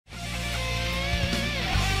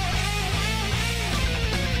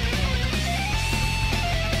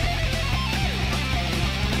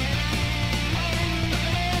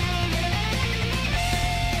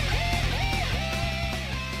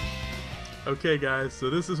Okay guys, so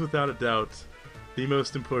this is without a doubt the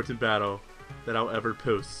most important battle that I'll ever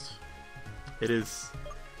post. It is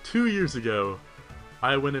 2 years ago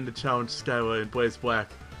I went in to challenge Skyla in Blaze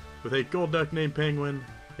Black with a gold duck named Penguin,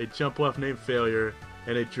 a jump left named Failure,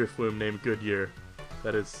 and a driftloom named Goodyear.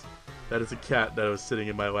 That is a cat that was sitting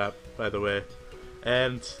in my lap, by the way.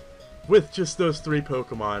 And with just those 3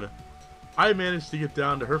 Pokemon, I managed to get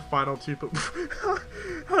down to her final 2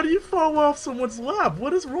 How do you fall off someone's lap?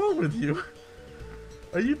 What is wrong with you?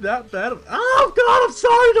 Are you that bad? Oh god, I'm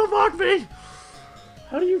sorry, don't mock me!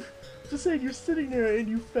 How do you... Just saying, you're sitting there and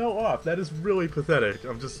you fell off. That is really pathetic.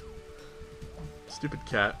 I'm just... Stupid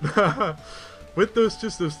cat. With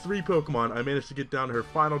just those 3 Pokemon, I managed to get down to her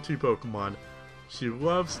final 2 Pokemon. She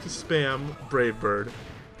loves to spam Brave Bird,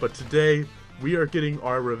 but today we are getting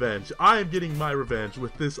our revenge. I am getting my revenge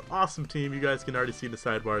with this awesome team. You guys can already see in the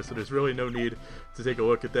sidebar, so there's really no need to take a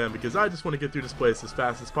look at them because I just want to get through this place as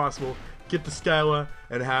fast as possible, get to Skyla,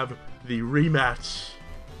 and have the rematch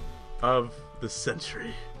of the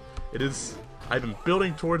century. I've been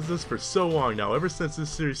building towards this for so long now. Ever since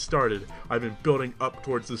this series started, I've been building up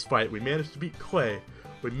towards this fight. We managed to beat Clay.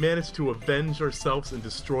 We managed to avenge ourselves and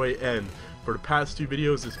destroy N. For the past 2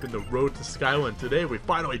 videos, it's been the road to Skyla, and today we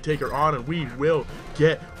finally take her on and we will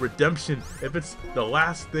get redemption. If it's the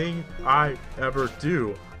last thing I ever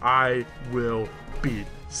do, I will beat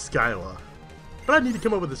Skyla. But I need to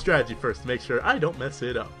come up with a strategy first to make sure I don't mess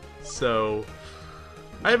it up. So,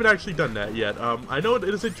 I haven't actually done that yet. I know it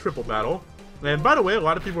is a triple battle. And by the way, a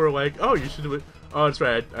lot of people are like, oh, you should do it. Oh, that's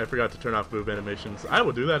right, I forgot to turn off move animations. I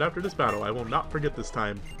will do that after this battle. I will not forget this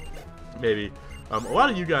time. Maybe. A lot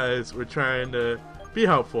of you guys were trying to be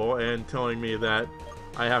helpful and telling me that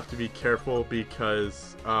I have to be careful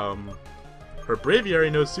because her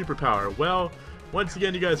Braviary knows superpower. Well, once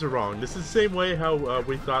again, you guys are wrong. This is the same way how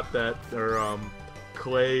we thought that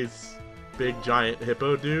Clay's big giant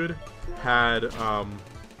hippo dude had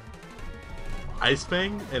Ice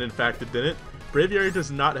Fang, and in fact it didn't. Braviary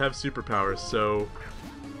does not have superpowers, so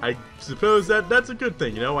I suppose that's a good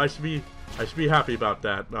thing, you know? I should be happy about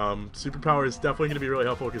that. Superpower is definitely going to be really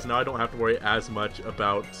helpful because now I don't have to worry as much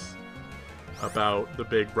about the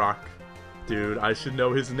big rock dude. I should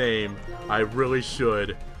know his name. I really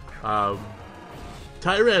should.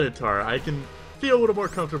 Tyranitar. I can feel a little more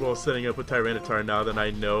comfortable setting up with Tyranitar now that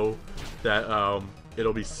I know that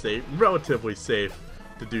it'll be safe, relatively safe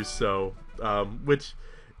to do so, which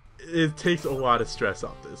it takes a lot of stress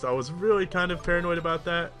off this. I was really kind of paranoid about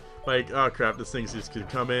that. Like, oh crap, this thing's just gonna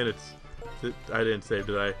come in. I didn't save,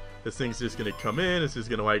 did I? This thing's just gonna come in. It's just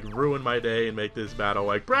gonna like ruin my day and make this battle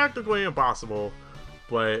like practically impossible.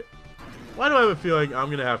 But why do I have a feeling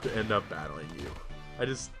I'm gonna have to end up battling you?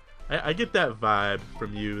 I get that vibe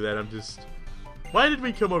from you that I'm just. Why did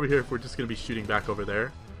we come over here if we're just gonna be shooting back over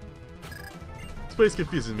there? This place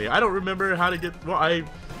confuses me. I don't remember how to get. Well, I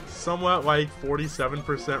somewhat like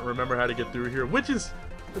 47% remember how to get through here, which is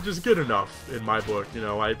good enough in my book. You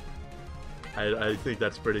know, I think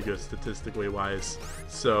that's pretty good statistically wise.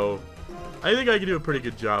 So I think I can do a pretty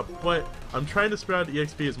good job, but I'm trying to spread out the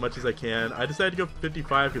EXP as much as I can. I decided to go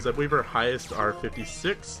 55 because I believe our highest are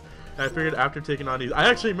 56. And I figured after taking on these, I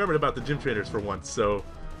actually remembered about the gym trainers for once, so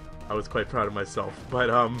I was quite proud of myself.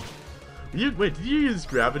 But wait, did you use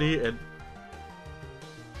gravity? And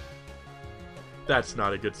that's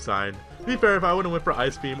not a good sign. To be fair, if I would have went for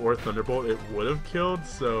Ice Beam or Thunderbolt, it would have killed,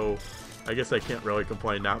 so I guess I can't really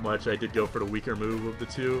complain that much. I did go for the weaker move of the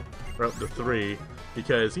 2, or the 3,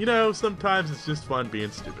 because, you know, sometimes it's just fun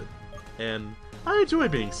being stupid. And I enjoy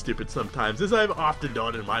being stupid sometimes, as I've often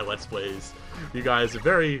done in my Let's Plays. You guys are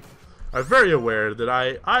very aware that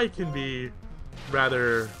I can be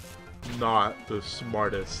rather not the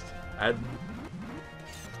smartest at...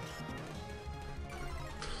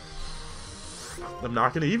 I'm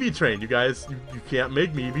not going to EV train, you guys. You can't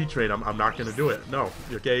make me EV train. I'm not going to do it. No.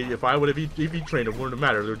 Okay, if I would have EV trained, it wouldn't have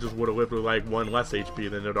mattered. It just would have lived with like 1 less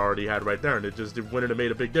HP than it already had right there, and it wouldn't have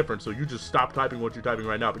made a big difference. So you just stop typing what you're typing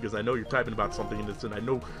right now because I know you're typing about something in this, and I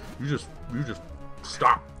know you just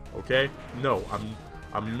stop. Okay? No,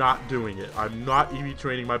 I'm not doing it. I'm not EV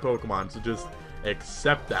training my Pokemon, so just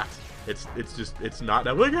accept that. It's not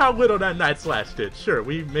that. Look how little that Night Slash did. Sure,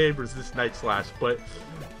 we may resist Night Slash, but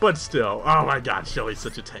still. Oh my god, Shelly's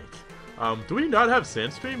such a tank. Do we not have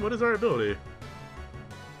Sandstream? What is our ability?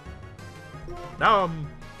 Now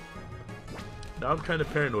I'm kind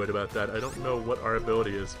of paranoid about that. I don't know what our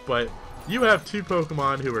ability is, but you have 2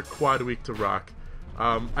 Pokemon who are quad weak to rock.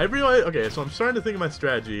 I realize, okay, so I'm starting to think of my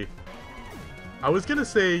strategy. I was gonna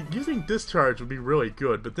say using Discharge would be really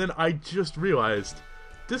good, but then I just realized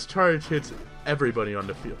Discharge hits everybody on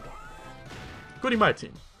the field, including my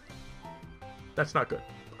team. That's not good.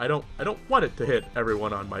 I don't want it to hit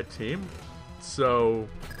everyone on my team. So,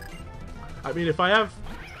 I mean, if I have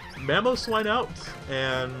Mamoswine out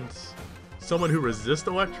and someone who resists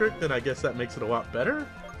electric, then I guess that makes it a lot better.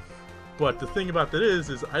 But the thing about that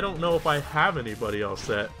is I don't know if I have anybody else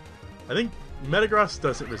that... I think Metagross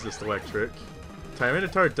doesn't resist electric.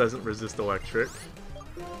 Tyranitar doesn't resist electric.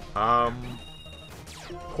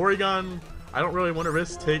 Porygon, I don't really want to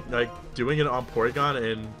risk doing it on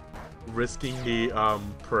Porygon and risking the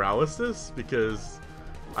paralysis, because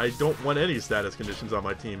I don't want any status conditions on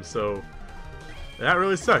my team. So that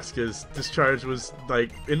really sucks, because Discharge was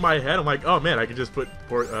like in my head. I'm like, oh man, I could just put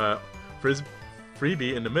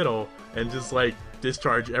Freebie in the middle and just like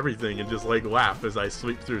discharge everything and just like laugh as I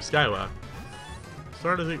sweep through Skyla.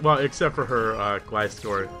 Starting to think, well, except for her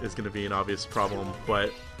Gliscor is going to be an obvious problem,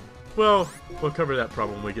 but well, we'll cover that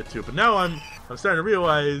problem when we get to it. But now I'm starting to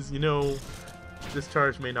realize, you know,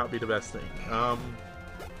 discharge may not be the best thing.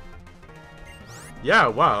 Yeah,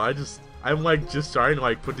 wow, I'm like just starting to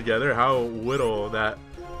like put together how little that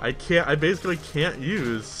I basically can't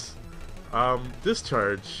use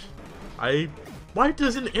discharge. Why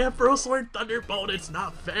doesn't Ampharos learn Thunderbolt? It's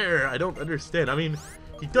not fair. I don't understand. I mean,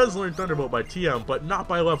 he does learn Thunderbolt by TM, but not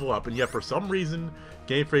by level up, and yet for some reason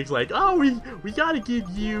Game Freak's like, oh, we gotta give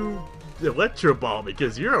you Electro Ball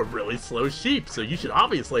because you're a really slow sheep, so you should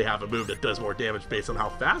obviously have a move that does more damage based on how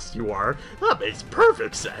fast you are. That makes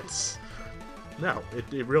perfect sense. No,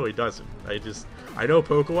 it really doesn't. I know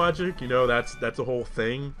Pokelogic, you know, that's a whole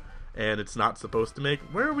thing, and it's not supposed to make.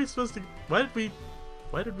 Where are we supposed to? Why did we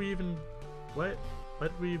even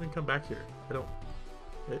come back here?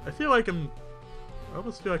 I feel like I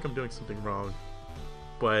almost feel like I'm doing something wrong.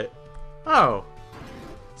 But oh,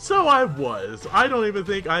 so I don't even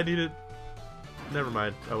think I needed. Never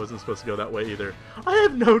mind. I wasn't supposed to go that way either. I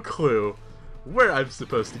have no clue where I'm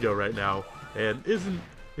supposed to go right now. And isn't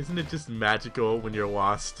it just magical when you're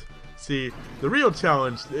lost? See, the real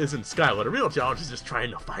challenge isn't Skyla. The real challenge is just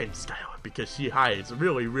trying to find Skyla, because she hides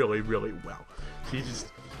really, really, really well. She just,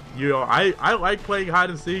 you know, I like playing hide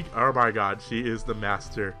and seek. Oh my god, she is the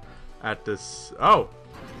master at this. Oh,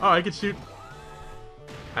 I can shoot.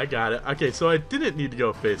 I got it. Okay, so I didn't need to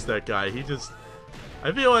go face that guy.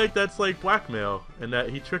 I feel like that's like blackmail, and that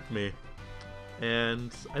he tricked me.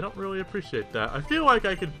 And I don't really appreciate that. I feel like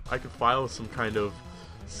I could file some kind of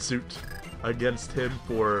suit against him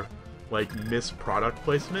for like misproduct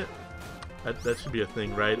placement. That should be a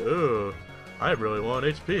thing, right? Oh, I have really low on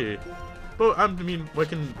HP. But I mean, what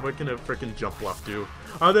can a freaking jump bluff do?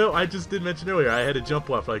 Although I just did mention earlier, I had a jump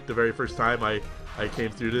bluff like the very first time I came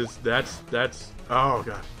through this. That's oh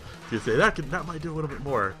god. You say that might do a little bit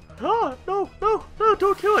more. Oh no,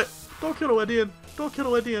 don't kill it! Don't kill it, Edian! Don't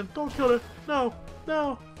kill it, Edian! Don't kill it! No!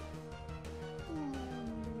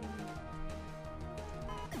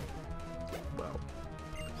 Well,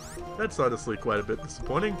 that's honestly quite a bit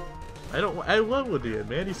disappointing. I love Edian,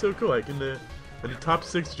 man. He's so cool. Like in the top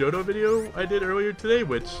 6 Johto video I did earlier today,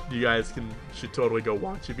 which you guys should totally go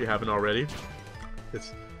watch if you haven't already.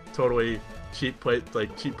 It's totally cheap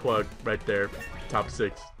plug right there. Top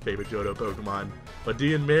 6 favorite Johto Pokemon. But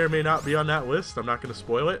Edian may or may not be on that list. I'm not going to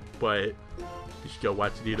spoil it, but you should go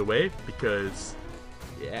watch it either way, because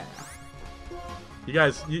yeah, you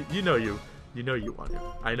guys, you know you want to.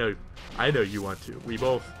 I know you want to. We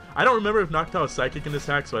both. I don't remember if Noctowl is Psychic in this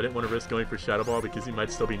hack, so I didn't want to risk going for Shadow Ball because he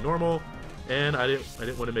might still be normal, and I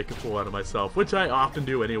didn't want to make a fool out of myself, which I often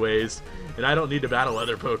do anyways. And I don't need to battle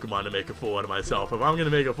other Pokemon to make a fool out of myself. If I'm gonna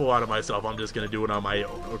make a fool out of myself, I'm just gonna do it on my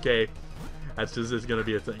own. Okay, that's just is gonna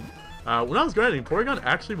be a thing. When I was grinding, Porygon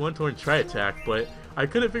actually wanted to learn Tri Attack, but I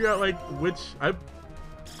couldn't figure out like which. I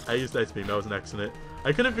used Ice Beam. That was an accident.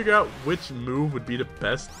 I couldn't figure out which move would be the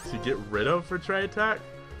best to get rid of for Tri Attack,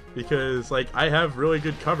 because like I have really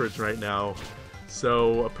good coverage right now.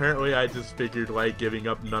 So apparently I just figured like giving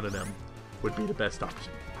up none of them would be the best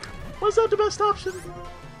option. Was that the best option?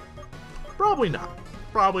 Probably not.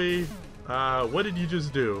 Probably. What did you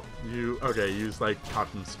just do? You use like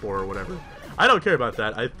Cotton Spore or whatever. I don't care about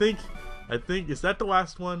that. I think is that the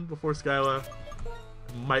last one before Skyla?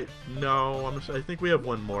 No. I think we have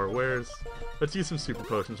one more. Let's use some super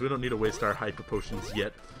potions. We don't need to waste our hyper potions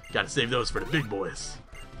yet. Gotta save those for the big boys.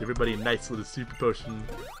 Give everybody a nice little super potion.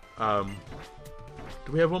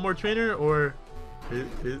 Do we have one more trainer, or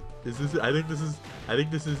is this? I think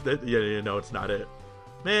this is that. Yeah, no, it's not it.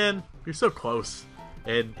 Man, you're so close.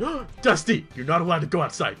 And Dusty, you're not allowed to go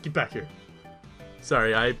outside. Get back here.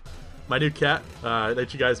 Sorry, my new cat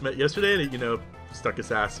that you guys met yesterday, that, you know, stuck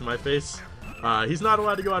his ass in my face. He's not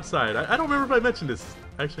allowed to go outside. I don't remember if I mentioned this.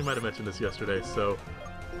 I actually might have mentioned this yesterday. So,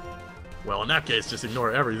 well, in that case, just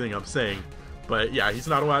ignore everything I'm saying. But yeah, he's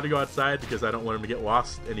not allowed to go outside because I don't want him to get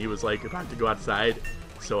lost, and he was like about to go outside,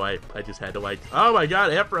 so I just had to like, oh my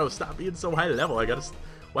god, Ampharos, stop being so high level.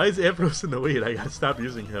 Why is Ampharos in the lead? I gotta stop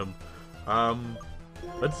using him.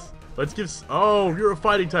 Let's give, oh, you're a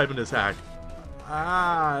fighting type in this hack.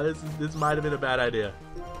 Ah, this might have been a bad idea.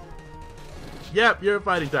 Yep, you're a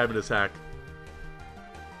fighting type in this hack.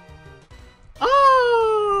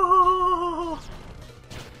 Oh!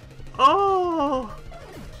 Oh!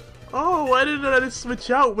 Oh, why didn't I just switch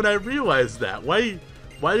out when I realized that? Why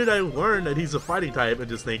did I learn that he's a fighting type and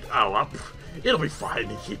just think, oh, well, it'll be fine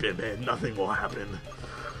to keep him in, nothing will happen.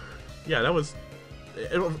 Yeah, that was,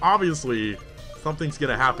 obviously, something's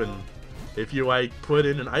gonna happen if you, like, put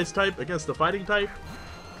in an ice type against a fighting type.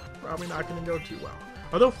 Probably not gonna go too well.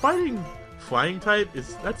 Although flying type,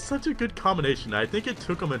 that's such a good combination. I think it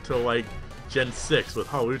took them until, like, Gen 6 with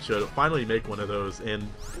Hawlucha to finally make one of those, and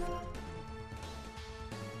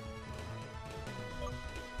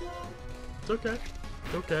it's okay.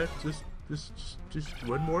 It's okay. Just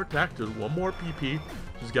one more attack, just one more PP.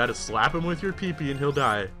 Just gotta slap him with your PP and he'll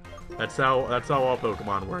die. That's how all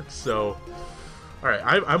Pokemon works. So, all right,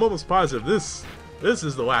 I'm almost positive this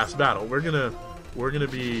is the last battle. We're gonna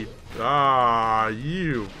be,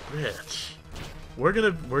 you bitch. We're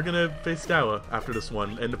gonna face Skyla after this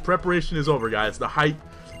one, and the preparation is over, guys. The hype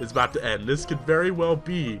is about to end. This could very well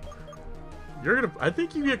be. I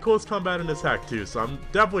think you get close combat in this hack too. So I'm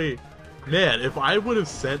definitely, man. If I would have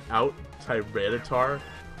sent out Tyranitar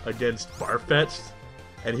against Farfetch'd,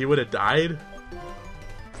 and he would have died,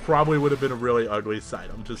 probably would have been a really ugly sight.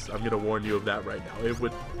 I'm gonna warn you of that right now. It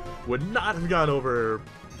would not have gone over.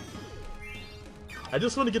 I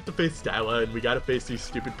just want to get to face Skyla, and we gotta face these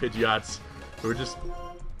stupid Pidgeots who are just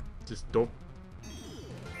don't.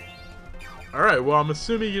 Alright, well, I'm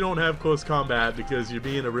assuming you don't have close combat because you're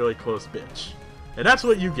being a really close bitch. And that's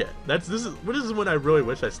what you get. This is when I really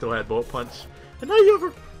wish I still had Bullet Punch. And now you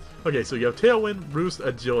have okay, so you have Tailwind, Roost,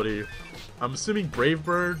 Agility. I'm assuming Brave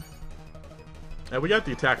Bird. And we got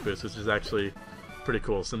the attack boost, which is actually pretty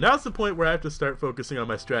cool. So now's the point where I have to start focusing on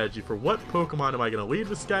my strategy for what Pokemon am I going to lead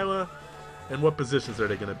with Skyla, and what positions are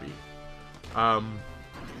they going to be.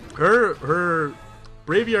 Her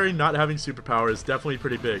Braviary not having superpower is definitely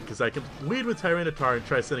pretty big, because I can lead with Tyranitar and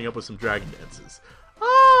try setting up with some Dragon Dances.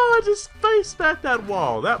 Oh, I just face back that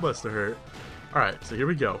wall. That must have hurt. Alright, so here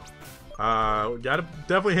we go. Gotta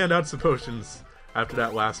definitely hand out some potions after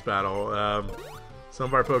that last battle. Some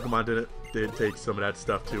of our Pokemon didn't take some of that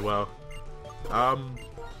stuff too well.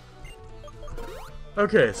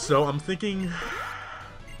 Okay, so I'm thinking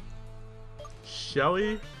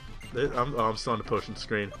Shelly. I'm still on the potion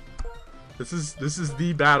screen. This is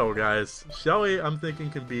the battle, guys. Shelly, I'm thinking,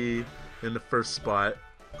 can be in the first spot.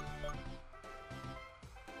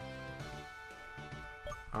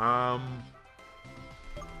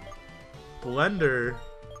 Blender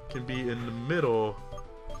can be in the middle,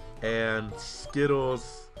 and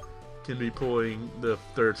Skittles can be pulling the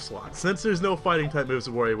third slot, since there's no fighting type moves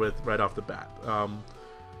to worry with right off the bat.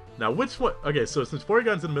 Now, which one? Okay, so since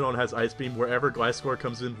Porygon's in the middle and has Ice Beam, wherever Gliscor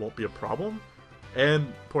comes in won't be a problem.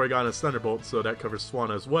 And Porygon has Thunderbolt, so that covers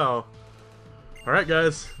Swanna as well. Alright,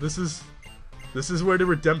 guys, this is where the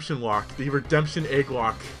redemption lock, the redemption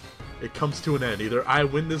Egglocke, it comes to an end. Either I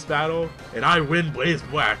win this battle, and I win Blaze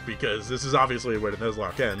Black, because this is obviously where the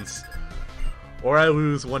Nuzlocke ends, or I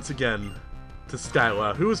lose once again to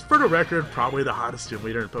Skyla, who is, for the record, probably the hottest gym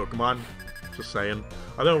leader in Pokemon. Just saying.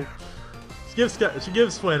 Although, she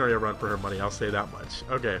gives Flannery a run for her money, I'll say that much.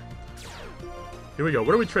 Okay. Here we go.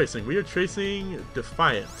 What are we tracing? We are tracing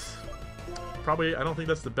Defiance. Probably, I don't think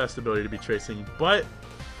that's the best ability to be tracing, but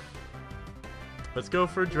let's go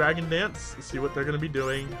for Dragon Dance, see what they're going to be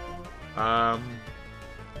doing. Well,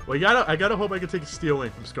 I gotta hope I can take a Steel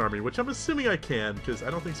Wing from Skarmory, which I'm assuming I can, because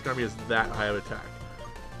I don't think Skarmory has that high of attack.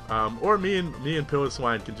 Or me and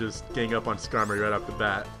Piloswine can just gang up on Skarmory right off the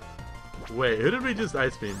bat. Wait, who did we just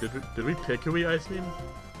Ice Beam? Did we pick who we Ice Beam?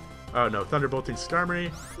 Oh no, Thunderbolting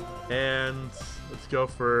Skarmory, and let's go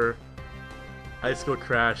for Icicle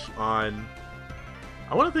Crash on.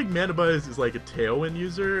 I want to think Mandibuzz is like a Tailwind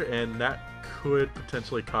user, and that could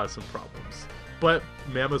potentially cause some problems. But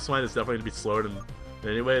Mamoswine is definitely going to be slower than.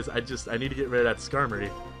 Anyways, I need to get rid of that Skarmory.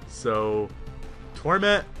 So,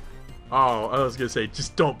 Torment. Oh, I was gonna say,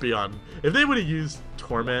 just don't be on. If they would have used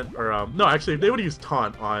Torment, or no, actually, if they would have used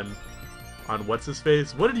Taunt on what's his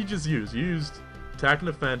face. What did you just use? You used Attack and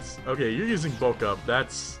Defense. Okay, you're using Bulk Up.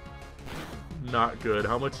 That's not good.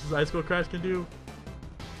 How much does Icicle Crash can do?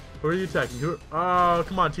 Who are you attacking? Oh,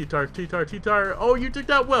 come on, T-Tar. Oh, you took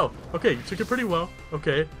that well. Okay, you took it pretty well.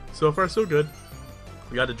 Okay, so far so good.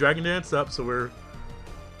 We got the Dragon Dance up, so we're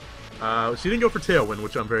She didn't go for Tailwind,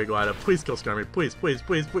 which I'm very glad of. Please kill Skarmory. Please, please,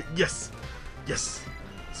 please, please. Yes! Yes!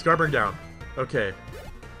 Skarmory down. Okay.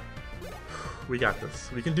 We got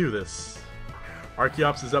this. We can do this.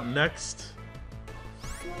 Archeops is up next.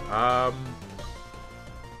 Rock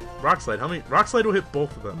Slide. How many? Rock Slide will hit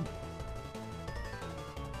both of them.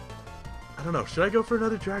 I don't know. Should I go for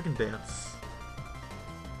another Dragon Dance?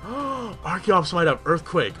 Archeops might have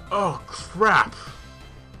Earthquake. Oh, crap.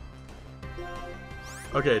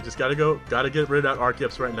 Okay, just gotta get rid of that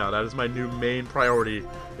Archeops right now. That is my new main priority,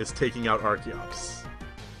 is taking out Archeops.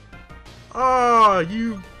 Oh,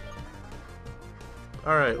 you...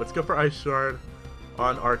 Alright, let's go for Ice Shard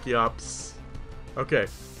on Archeops. Okay.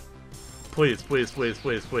 Please, please, please,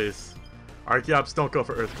 please, please. Archeops, don't go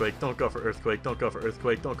for Earthquake. Don't go for Earthquake. Don't go for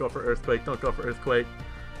Earthquake. Don't go for Earthquake. Don't go for Earthquake.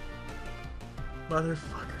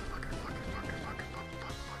 Motherfucker.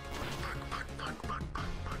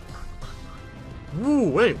 Woo,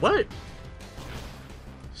 wait, what?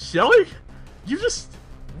 Shelly? You just...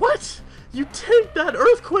 What? You take that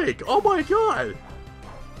Earthquake! Oh my god!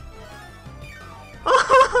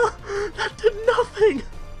 That did nothing!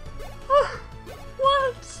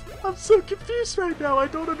 What? I'm so confused right now, I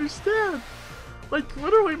don't understand! Like,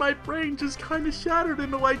 literally my brain just kind of shattered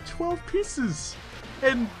into like 12 pieces!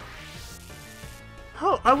 And...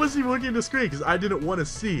 Oh, I wasn't even looking at the screen because I didn't want to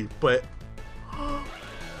see, but...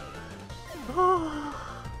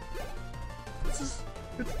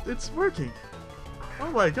 It's working.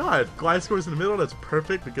 Oh my god. Gliscor's in the middle, that's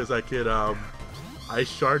perfect because I could Ice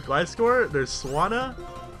Shard Gliscor. There's Swanna.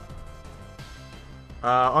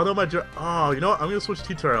 Although my oh, you know what? I'm gonna switch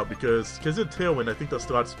T-Tar out because of Tailwind, I think they'll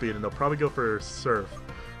still have speed and they'll probably go for Surf.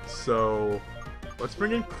 So let's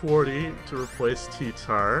bring in Quarty to replace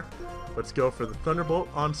T-Tar. Let's go for the Thunderbolt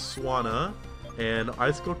on Swanna and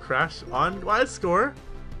Icicle Crash on Gliscor.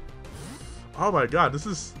 Oh my god, this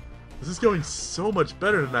is going so much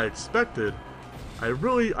better than I expected.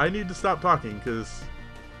 I need to stop talking because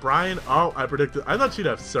Brian, oh, I thought she'd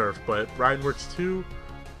have Surf, but Brian works too.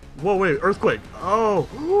 Whoa, wait, Earthquake. Oh,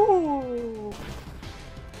 ooh.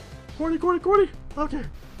 Quarty. Okay.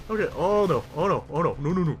 Oh no,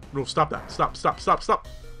 no, stop that. Stop.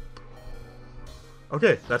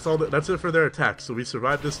 Okay, that's it for their attack, so we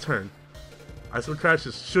survived this turn. Icicle Crash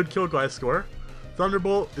should kill Gliscor.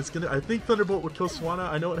 Thunderbolt is gonna. I think Thunderbolt would kill Swanna.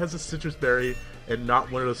 I know it has a Citrus Berry and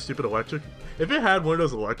not one of those stupid electric. If it had one of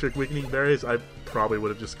those electric weakening berries, I probably would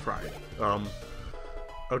have just cried.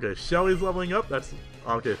 Okay, Shelly's leveling up. That's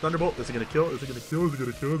okay. Thunderbolt. Is it gonna kill? Is it gonna kill? Is it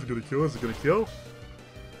gonna kill? Is it gonna kill? Is it gonna kill?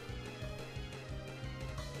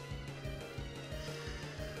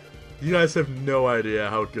 You guys have no idea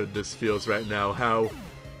how good this feels right now.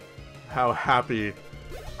 How happy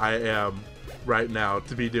I am right now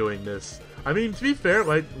to be doing this. I mean, to be fair,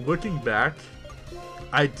 like, looking back,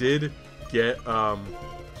 I did get,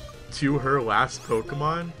 to her last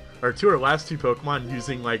Pokemon, or to her last two Pokemon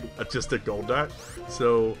using, like, just a Golduck,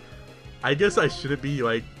 so I guess I shouldn't be,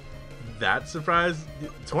 like, that surprised.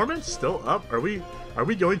 Torment's still up? Are we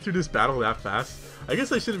going through this battle that fast? I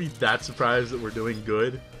guess I shouldn't be that surprised that we're doing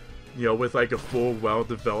good, you know, with, like, a full,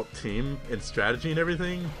 well-developed team and strategy and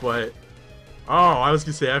everything, but... Oh, I was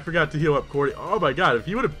gonna say, I forgot to heal up Quarty. Oh my god, if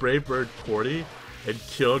he would have Brave Bird Quarty and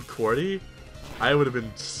killed Quarty, I would have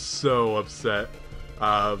been so upset.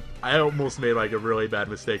 I almost made like a really bad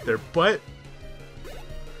mistake there, but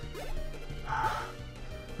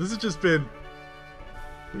this has just been...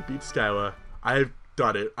 We beat Skyla. I've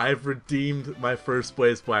done it. I've redeemed my first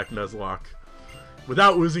Blaze Black Nuzlocke.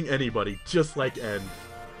 Without losing anybody, just like End.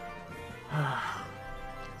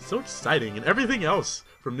 So exciting, and everything else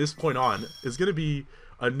from this point on is going to be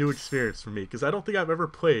a new experience for me, because I don't think I've ever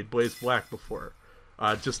played Blaze Black before,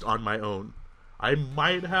 just on my own. I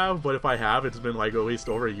might have, but if I have, it's been like at least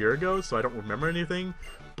over a year ago, so I don't remember anything.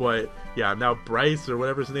 But yeah, now Bryce, or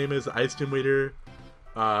whatever his name is, Ice Gym Leader,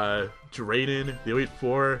 Drayden, the Elite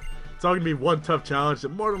Four, it's all going to be one tough challenge that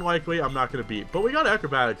more than likely I'm not going to beat. But we got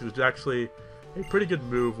Acrobatics, which is actually a pretty good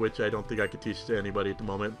move, which I don't think I could teach to anybody at the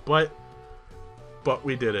moment, but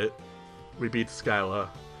we did it. We beat Skyla.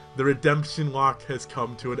 The redemption lock has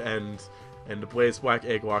come to an end, and the Blaze Black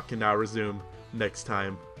Egglocke can now resume next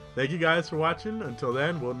time. Thank you guys for watching. Until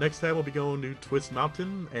then, next time we'll be going to Twist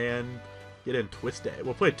Mountain and get in Twist Day.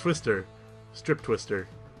 We'll play Twister, Strip Twister.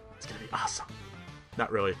 It's gonna be awesome.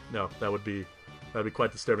 Not really. No, that'd be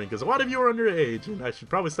quite disturbing because a lot of you are underage, and I should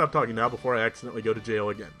probably stop talking now before I accidentally go to jail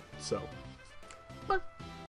again. So.